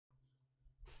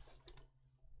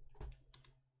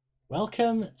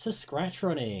Welcome to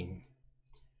ScratchRunning.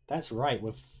 That's right,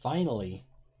 we're finally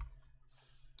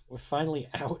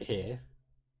out here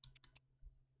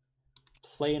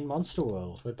playing Monster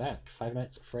World. We're back. Five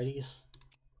Nights at Freddy's.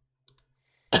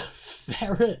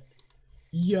 Furret!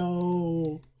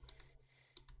 Yo!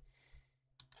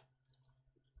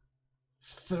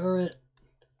 Furret!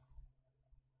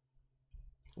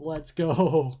 Let's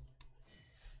go!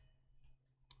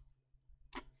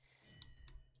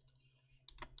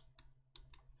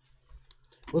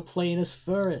 We're playing as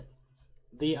Furret,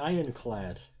 the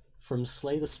Ironclad from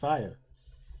Slay the Spire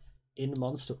in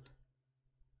Monster.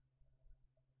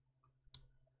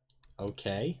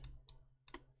 Okay.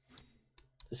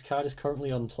 This card is currently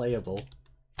unplayable.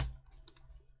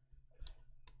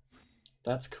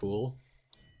 That's cool.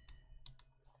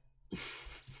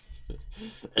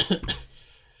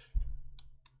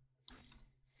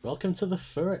 Welcome to the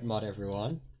Furret mod,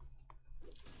 everyone.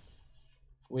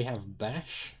 We have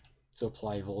Bash to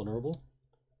apply vulnerable.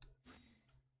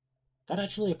 That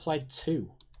actually applied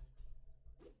 2.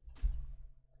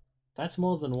 That's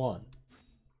more than 1.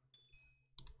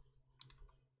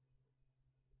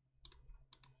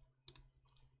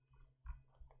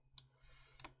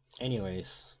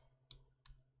 Anyways,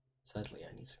 sadly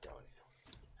I need to go now.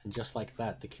 And just like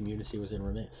that, the community was in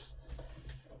remiss.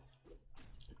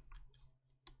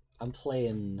 I'm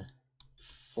playing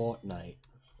Fortnite.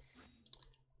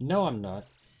 No, I'm not.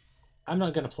 I'm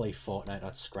not gonna play Fortnite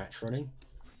on ScratchRunning.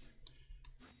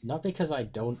 Not because I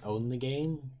don't own the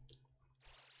game,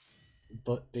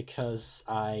 but because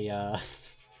I,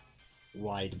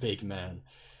 wide big man.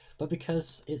 But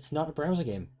because it's not a browser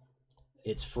game.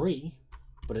 It's free,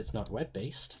 but it's not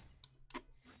web-based.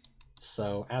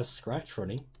 So, as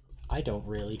ScratchRunning, I don't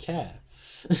really care.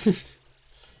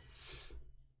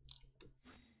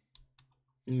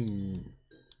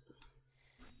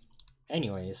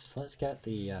 Anyways, let's get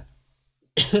the,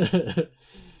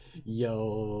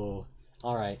 Yo.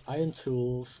 Alright, iron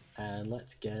tools, and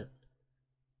let's get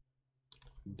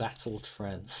Battle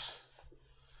Trance.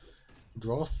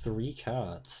 Draw 3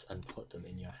 cards and put them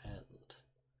in your hand.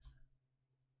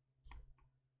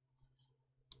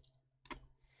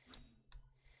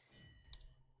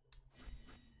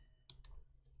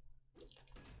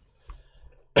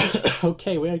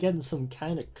 Okay, we're getting some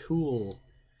kind of cool...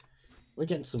 We're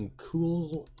getting some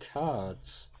cool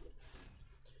cards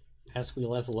as we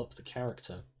level up the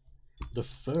character. The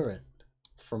Furret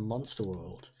from Monster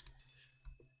World.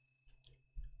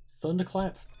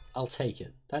 Thunderclap? I'll take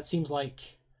it. That seems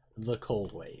like the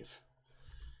cold wave.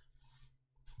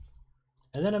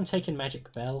 And then I'm taking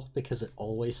Magic Bell because it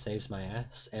always saves my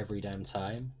ass every damn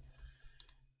time.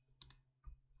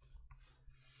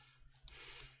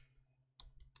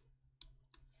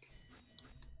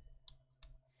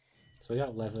 So we got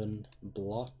 11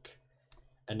 block,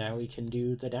 and now we can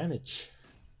do the damage.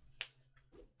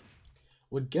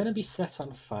 We're gonna be set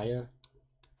on fire.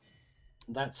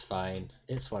 That's fine.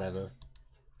 It's whatever.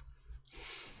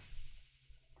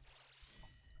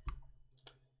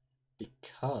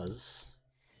 Because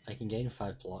I can gain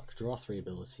 5 block, draw 3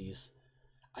 abilities.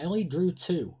 I only drew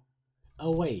 2.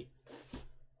 Oh wait.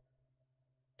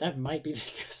 That might be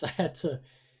because I had to...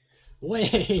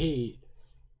 Wait!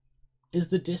 Is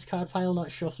the discard pile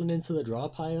not shuffling into the draw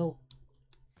pile?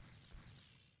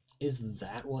 Is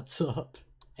that what's up?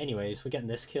 Anyways, we're getting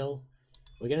this kill.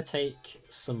 We're gonna take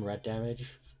some red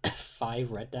damage.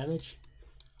 5 red damage.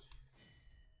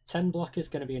 10 block is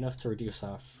gonna be enough to reduce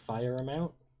our fire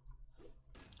amount.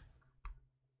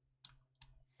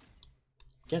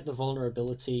 Get the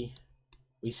vulnerability.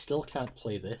 We still can't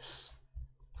play this.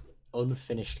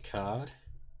 Unfinished card.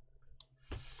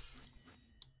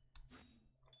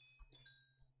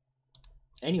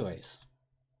 Anyways.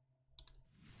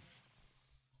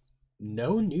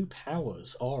 No new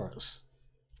powers, auras.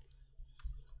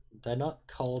 They're not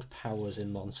called powers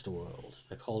in Monster World.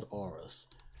 They're called auras.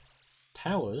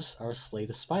 Powers are a Slay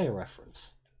the Spire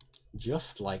reference.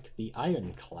 Just like the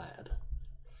Ironclad.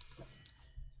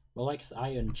 Well, like the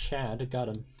Iron Chad, got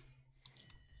him.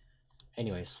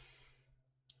 Anyways.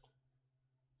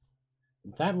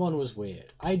 That one was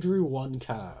weird. I drew 1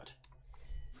 card.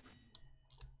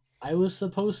 I was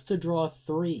supposed to draw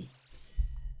 3.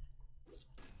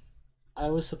 I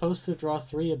was supposed to draw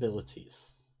 3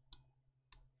 abilities.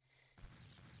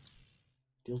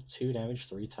 Deal 2 damage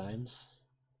 3 times.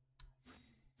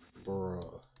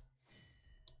 Bruh.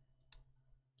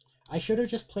 I should have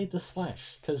just played the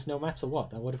slash, because no matter what,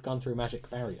 that would have gone through Magic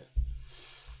Barrier.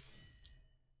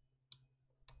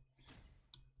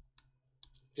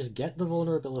 Just get the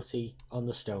vulnerability on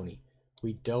the Stony.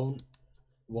 We don't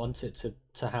want it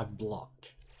to have block.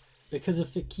 Because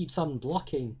if it keeps on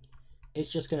blocking,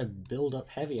 it's just going to build up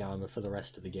heavy armor for the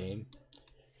rest of the game.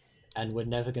 And we're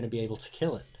never going to be able to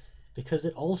kill it. Because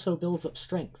it also builds up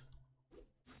strength.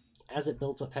 As it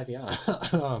builds up heavy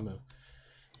armor.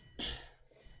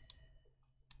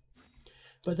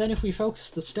 But then if we focus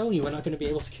the Stony, we're not going to be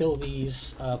able to kill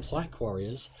these Plaque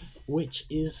Warriors. Which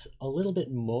is a little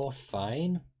bit more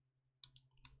fine.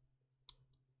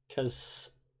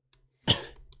 Because...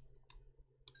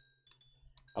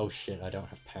 oh shit, I don't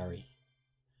have parry.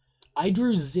 I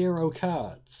drew 0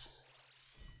 cards.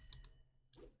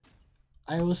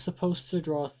 I was supposed to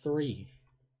draw 3.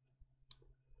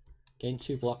 Gain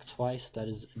 2 block twice, that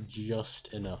is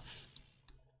just enough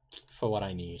for what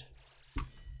I need.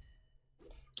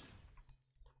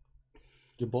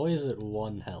 Your boy is at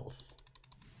 1 health.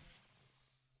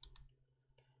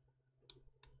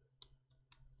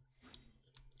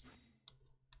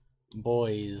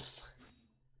 Boys,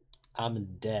 I'm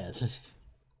dead.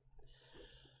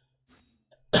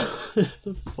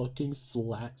 The fucking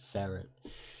flat ferret.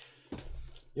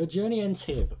 Your journey ends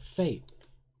here, but fate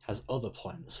has other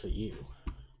plans for you.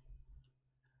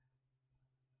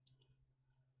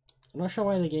 I'm not sure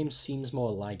why the game seems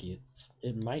more laggy.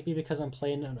 It might be because I'm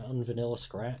playing on vanilla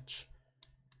Scratch.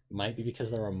 It might be because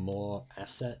there are more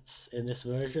assets in this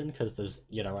version, because there's,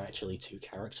 you know, actually 2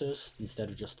 characters instead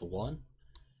of just the 1.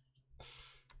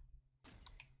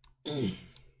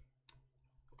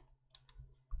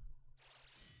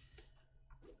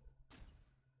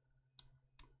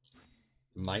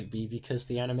 Might be because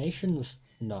the animation's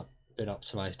not been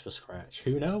optimized for Scratch.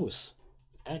 Who knows?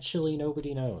 Actually,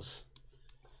 nobody knows.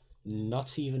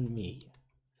 Not even me.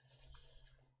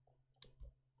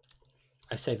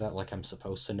 I say that like I'm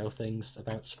supposed to know things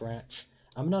about Scratch.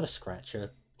 I'm not a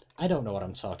Scratcher. I don't know what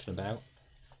I'm talking about.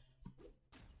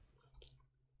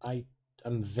 I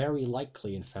am very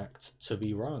likely, in fact, to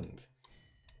be wrong.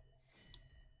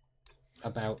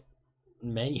 About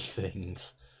many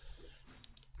things.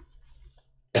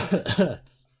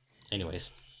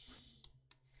 Anyways.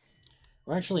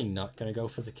 We're actually not gonna go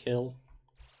for the kill.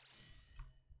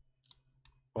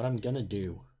 What I'm gonna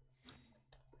do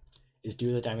is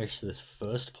do the damage to this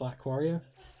first Plaque Warrior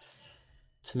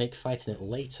to make fighting it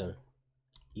later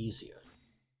easier.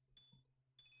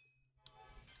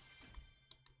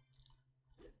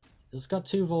 It's got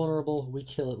 2 vulnerable, we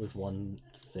kill it with 1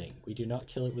 thing. We do not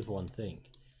kill it with 1 thing.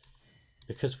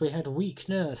 Because we had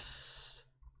weakness.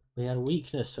 We had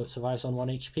weakness, so it survives on 1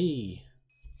 HP.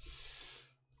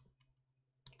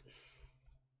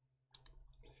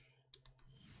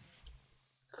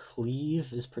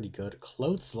 Cleave is pretty good.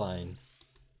 Clothesline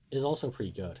is also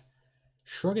pretty good.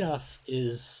 Shrug It Off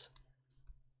is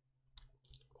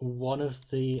one of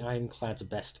the Ironclad's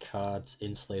best cards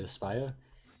in Slay the Spire.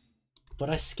 But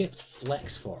I skipped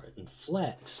Flex for it, and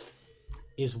Flex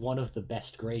is one of the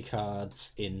best grey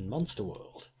cards in Monster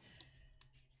World.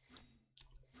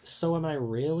 So am I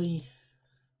really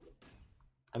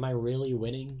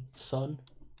winning, son?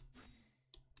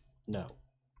 No.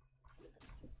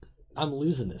 I'm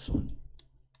losing this one.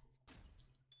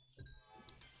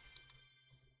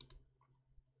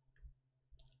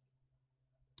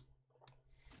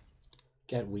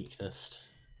 Get weakness.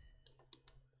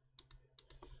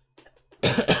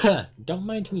 Don't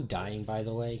mind me dying, by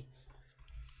the way.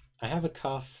 I have a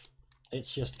cough.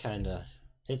 It's just kinda...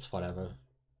 it's whatever.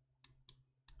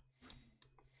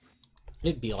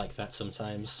 It'd be like that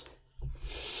sometimes.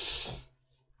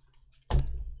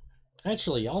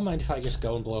 Actually, y'all mind if I just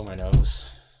go and blow my nose?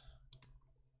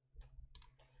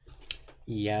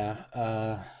 Yeah,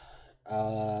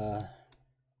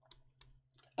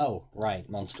 oh, right,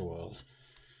 Monster World.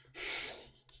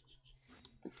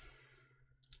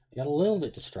 I got a little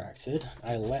bit distracted.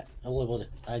 I let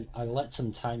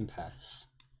some time pass.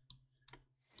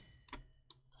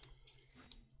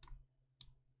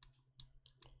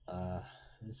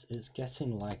 It's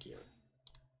getting laggier.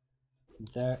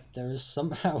 There is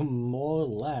somehow more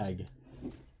lag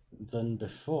than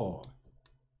before.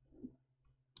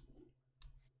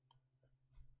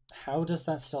 How does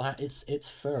that still happen? It's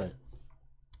Furret.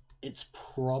 It's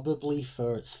probably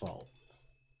Furret's fault.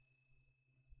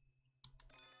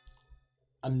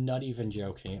 I'm not even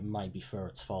joking, it might be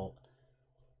Furret's fault.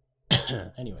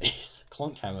 Anyways,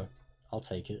 Clunk Hammer, I'll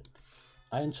take it.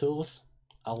 Iron Tools,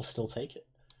 I'll still take it.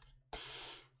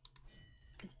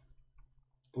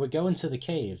 We're going to the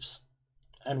caves,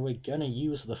 and we're gonna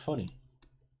use the funny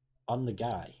on the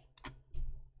guy.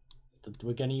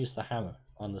 We're gonna use the hammer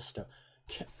on the stone.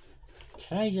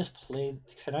 Can I just play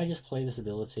this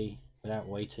ability without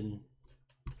waiting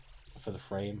for the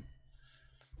frame?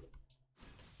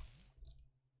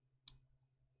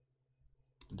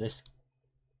 this.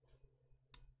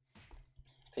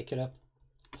 Pick it up,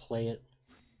 play it.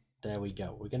 There we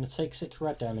go. We're gonna take 6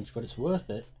 red damage, but it's worth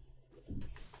it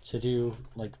to do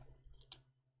like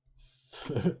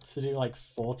to do like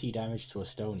 40 damage to a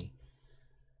Stony.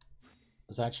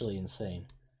 It's actually insane.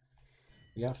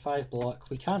 We have 5 block.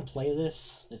 We can't play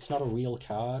this. It's not a real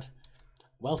card.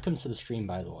 Welcome to the stream,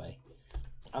 by the way.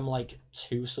 I'm like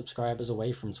 2 subscribers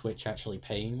away from Twitch actually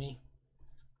paying me.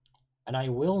 And I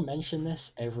will mention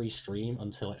this every stream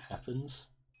until it happens.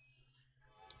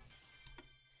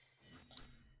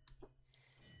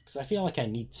 Because I feel like I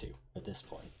need to at this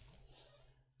point.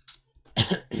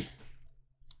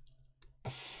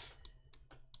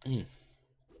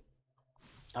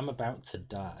 I'm about to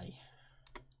die.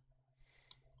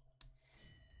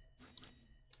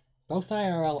 Both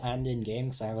IRL and in-game,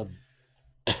 because I have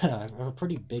I have a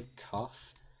pretty big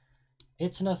cough.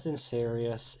 It's nothing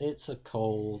serious. It's a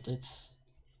cold.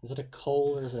 Is it a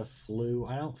cold or is it a flu?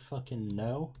 I don't fucking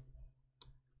know.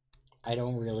 I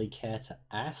don't really care to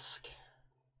ask.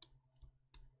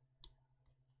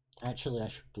 Actually, I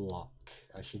should block.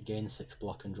 I should gain 6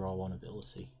 block and draw 1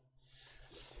 ability.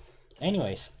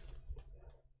 Anyways.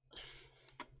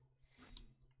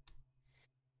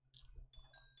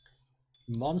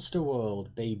 Monster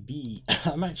World, baby.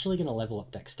 I'm actually going to level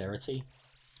up Dexterity.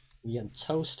 We're getting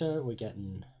Toaster, we're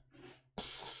getting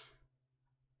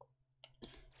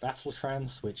Battle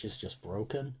Trance, which is just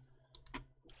broken.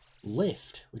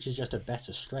 Lift, which is just a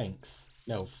better strength.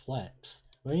 No, Flex.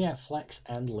 We're going to get Flex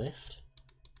and Lift.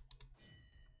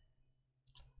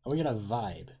 And we're going to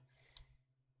Vibe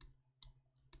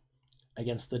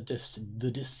against the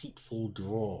Deceitful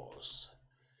Draws.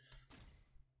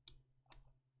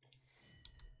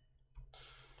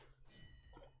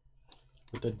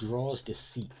 With the Draw's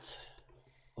Deceit.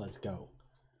 Let's go.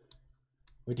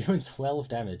 We're doing 12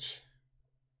 damage.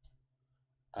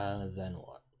 Then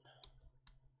what?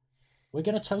 We're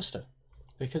gonna Toaster.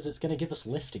 Because it's gonna give us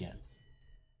Lift again.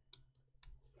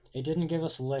 It didn't give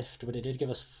us Lift, but it did give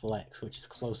us Flex, which is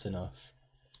close enough.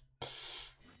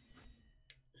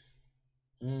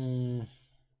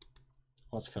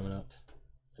 What's coming up?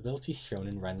 Abilities shown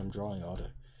in random drawing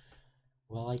order.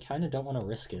 Well, I kinda don't want to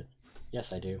risk it.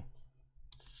 Yes, I do.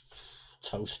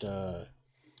 Toaster.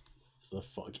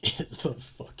 It's the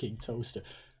fucking Toaster.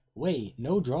 Wait,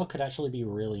 no draw could actually be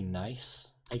really nice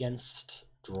against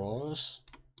draws.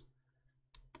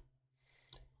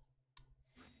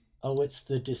 Oh, it's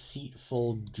the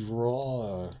Deceitful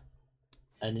Drawer.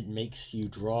 And it makes you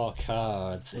draw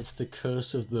cards. It's the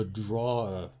curse of the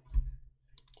drawer.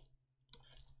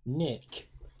 Nick.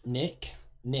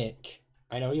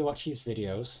 I know you watch these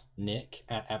videos. Nick,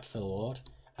 at AppForLord.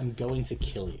 I'm going to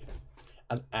kill you.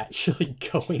 I'm actually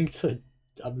going to...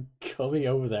 I'm coming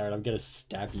over there and I'm gonna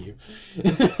stab you.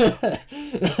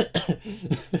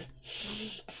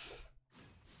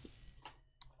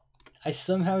 I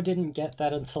somehow didn't get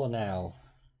that until now.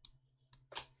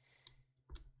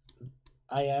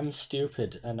 I am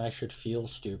stupid and I should feel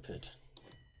stupid.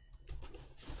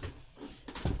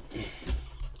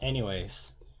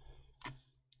 Anyways.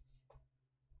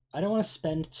 I don't want to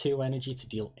spend 2 energy to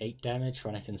deal 8 damage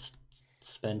when I can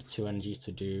spend 2 energy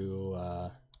to do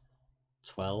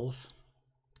 12.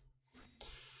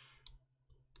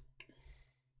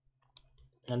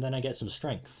 And then I get some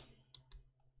strength.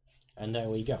 And there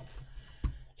we go.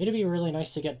 It'd be really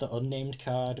nice to get the unnamed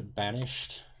card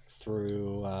banished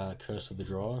through Curse of the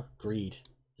Drawer. Greed.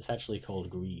 It's actually called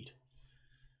Greed.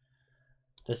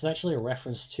 This is actually a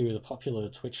reference to the popular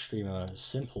Twitch streamer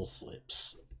Simple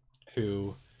Flips,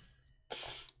 who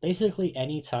basically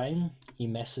anytime he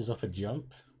messes up a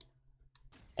jump,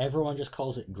 everyone just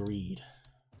calls it greed.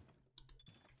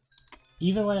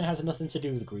 Even when it has nothing to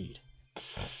do with greed.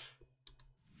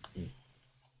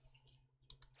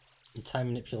 Time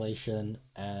manipulation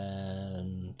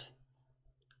and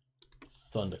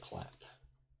thunderclap.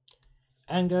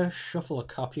 Anger, shuffle a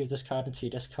copy of this card into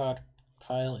your discard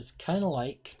pile. It's kind of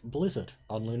like Blizzard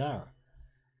on Lunara,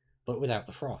 but without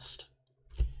the frost.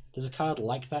 There's a card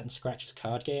like that in Scratch's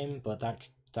card game, but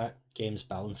that game's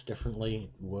balanced differently,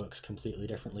 works completely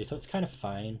differently, so it's kind of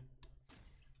fine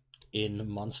in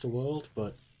Monster World,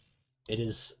 but it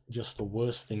is just the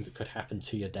worst thing that could happen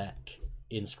to your deck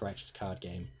in Scratch's card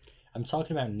game. I'm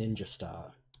talking about Ninja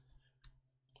Star.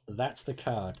 That's the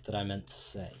card that I meant to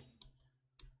say.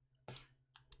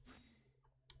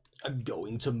 I'm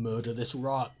going to murder this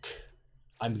rock.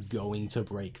 I'm going to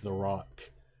break the rock.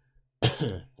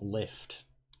 Lift.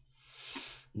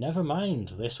 Never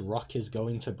mind, this rock is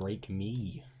going to break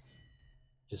me,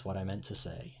 is what I meant to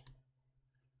say.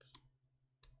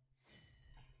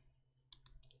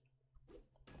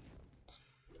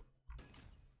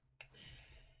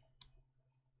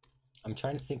 I'm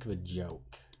trying to think of a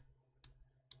joke.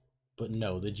 But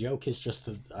no, the joke is just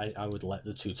that I would let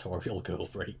the tutorial girl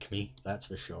break me, that's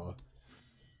for sure.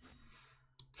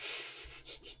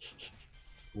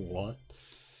 What?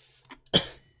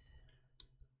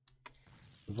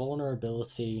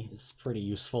 Vulnerability is pretty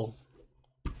useful.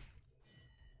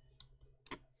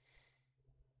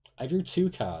 I drew 2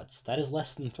 cards. That is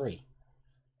less than 3.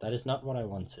 That is not what I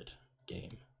wanted, game.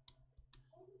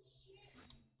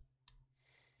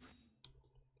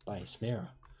 Bias mirror.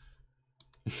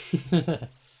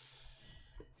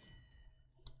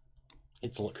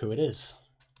 It's look who it is.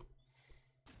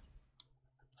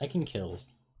 I can kill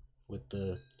with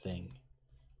the thing.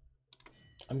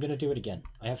 I'm gonna do it again.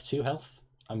 I have 2 health.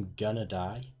 I'm gonna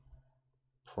die.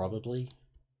 Probably.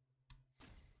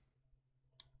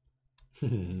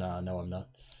 Nah, no I'm not.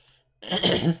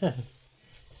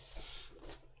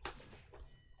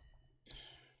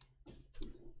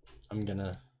 I'm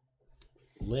gonna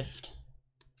lift,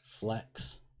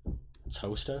 flex,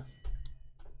 toaster,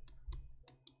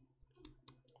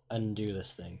 and do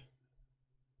this thing.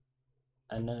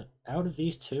 And out of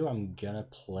these 2, I'm gonna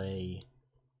play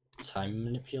time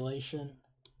manipulation.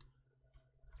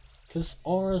 Because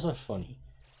auras are funny.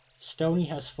 Stony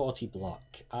has 40 block.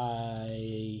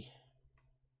 I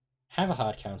have a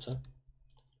hard counter.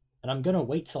 And I'm gonna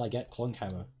wait till I get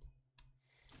Clunkhammer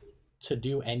to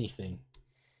do anything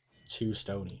to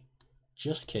Stony.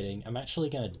 Just kidding. I'm actually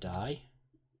gonna die.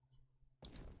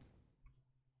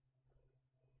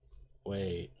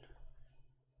 Wait.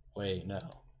 Wait, no.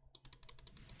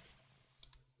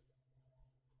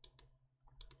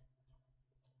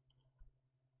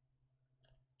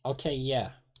 Okay,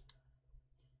 yeah.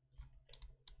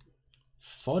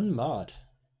 Fun mod.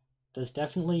 There's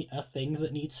definitely a thing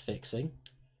that needs fixing.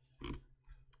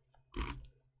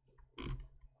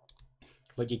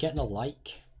 But you're getting a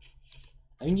like.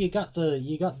 I mean, you got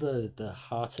the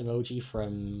heart emoji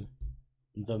from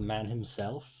the man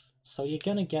himself, so you're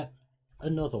gonna get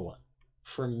another one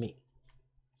from me.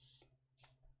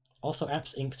 Also,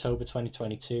 Apps Inktober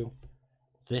 2022.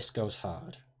 This goes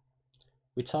hard.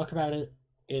 We talk about it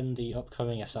in the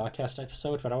upcoming SRcast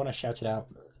episode, but I want to shout it out.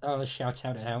 I want to shout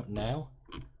it out now.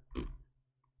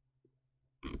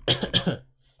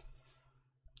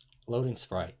 Loading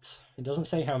sprites. It doesn't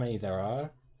say how many there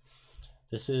are.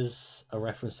 This is a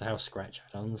reference to how Scratch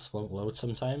add-ons won't load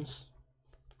sometimes.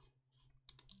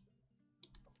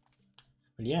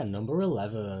 But yeah, number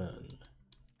 11.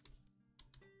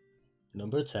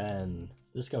 Number 10.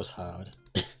 This goes hard.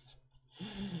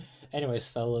 Anyways,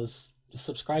 fellas,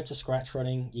 subscribe to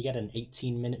ScratchRunning. You get an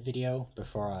 18-minute video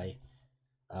before I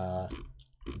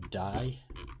die.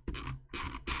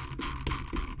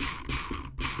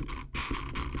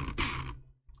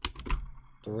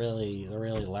 The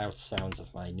really loud sounds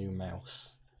of my new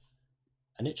mouse.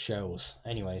 And it shows.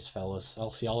 Anyways, fellas,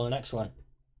 I'll see y'all in the next one.